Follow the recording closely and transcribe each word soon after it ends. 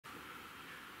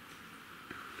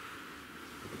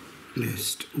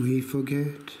lest we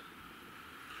forget.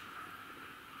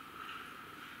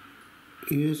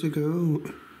 Years ago,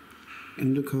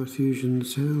 in the Carthusian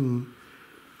cell,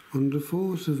 on the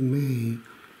 4th of May,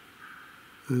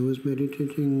 I was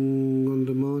meditating on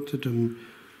the martyrdom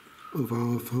of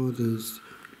our fathers,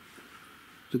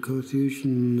 the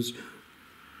Carthusians,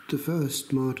 the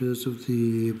first martyrs of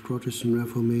the Protestant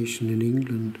Reformation in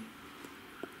England.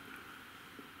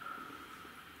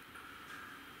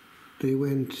 They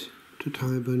went to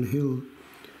Tyburn Hill,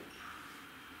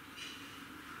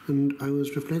 and I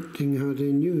was reflecting how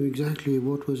they knew exactly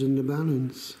what was in the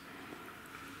balance.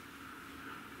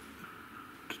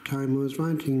 At the time I was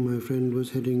writing, my friend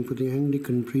was heading for the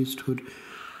Anglican priesthood,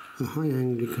 a high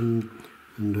Anglican,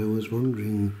 and I was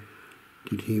wondering,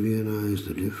 did he realize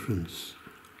the difference?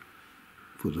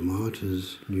 For the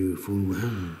martyrs knew full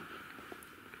well.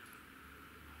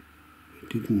 It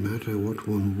didn't matter what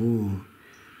one wore.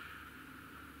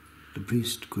 The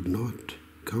priest could not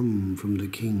come from the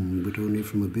king, but only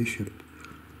from a bishop.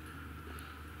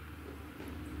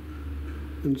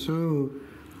 And so,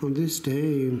 on this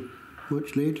day,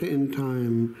 much later in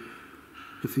time,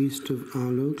 the feast of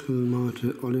our local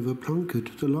martyr, Oliver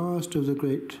Plunkett, the last of the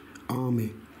great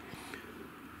army,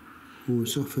 who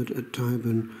suffered at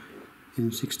Tyburn in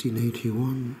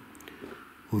 1681,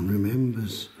 one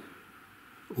remembers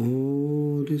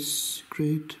all this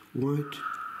great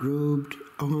white-robed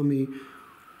army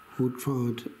who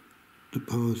trod the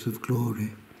path of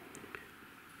glory,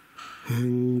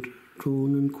 hanged,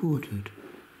 drawn and quartered,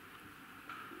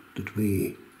 that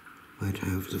we might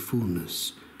have the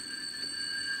fullness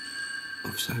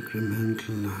of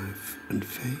sacramental life and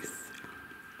faith.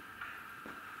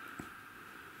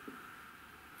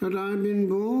 Had I been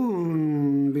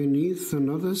born beneath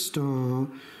another star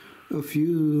a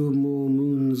few more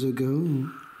moons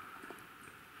ago,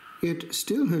 yet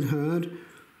still had heard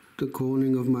the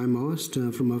calling of my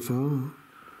master from afar,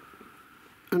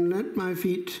 and let my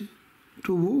feet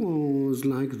to walls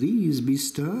like these be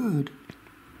stirred,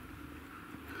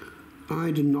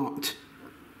 I'd not,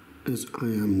 as I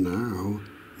am now,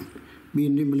 be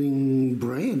nibbling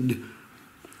bread,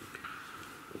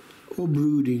 or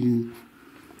brooding,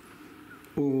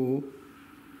 or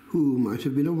who might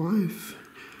have been a wife,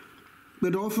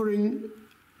 but offering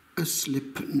a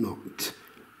slip knot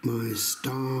my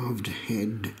starved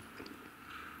head,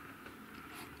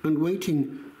 and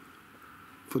waiting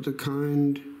for the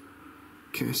kind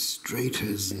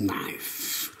castrator's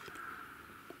knife.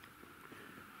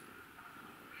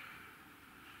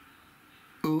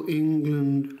 O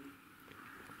England,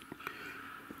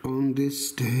 on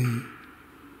this day,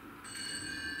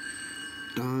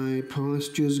 thy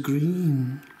pastures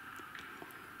green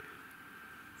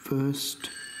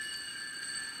first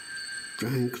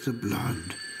drank the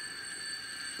blood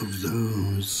of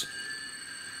those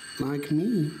like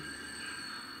me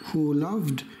who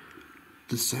loved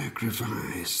the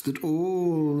sacrifice that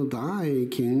all thy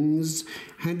kings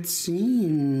had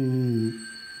seen.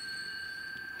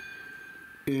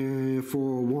 Ere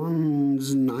for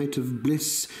one's night of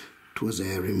bliss 'twas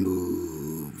e'er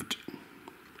removed.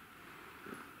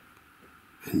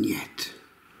 And yet,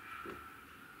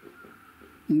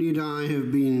 need I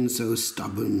have been so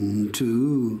stubborn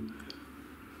too?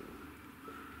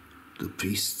 The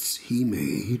priests he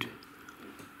made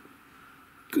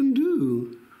can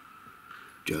do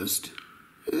just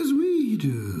as we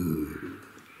do.